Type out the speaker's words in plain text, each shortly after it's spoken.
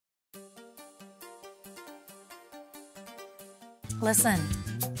Listen,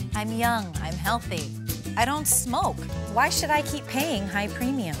 I'm young, I'm healthy. I don't smoke. Why should I keep paying high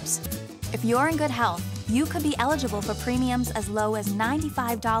premiums? If you're in good health, you could be eligible for premiums as low as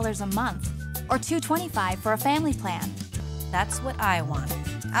 $95 a month or $225 for a family plan. That's what I want.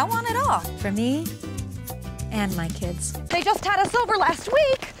 I want it all for me and my kids. They just had us over last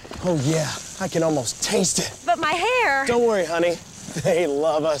week. Oh, yeah. I can almost taste it. But my hair... Don't worry, honey. They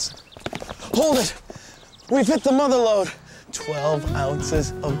love us. Hold it. We've hit the mother load. 12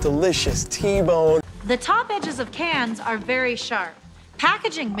 ounces of delicious T-bone. The top edges of cans are very sharp.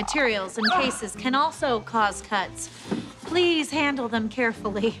 Packaging materials and cases can also cause cuts. Please handle them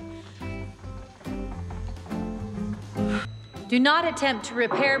carefully. Do not attempt to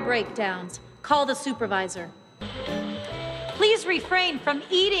repair breakdowns. Call the supervisor. Please refrain from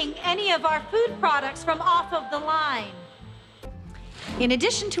eating any of our food products from off of the line. In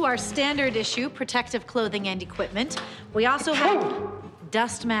addition to our standard issue protective clothing and equipment, we also have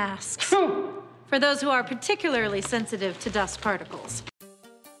dust masks for those who are particularly sensitive to dust particles.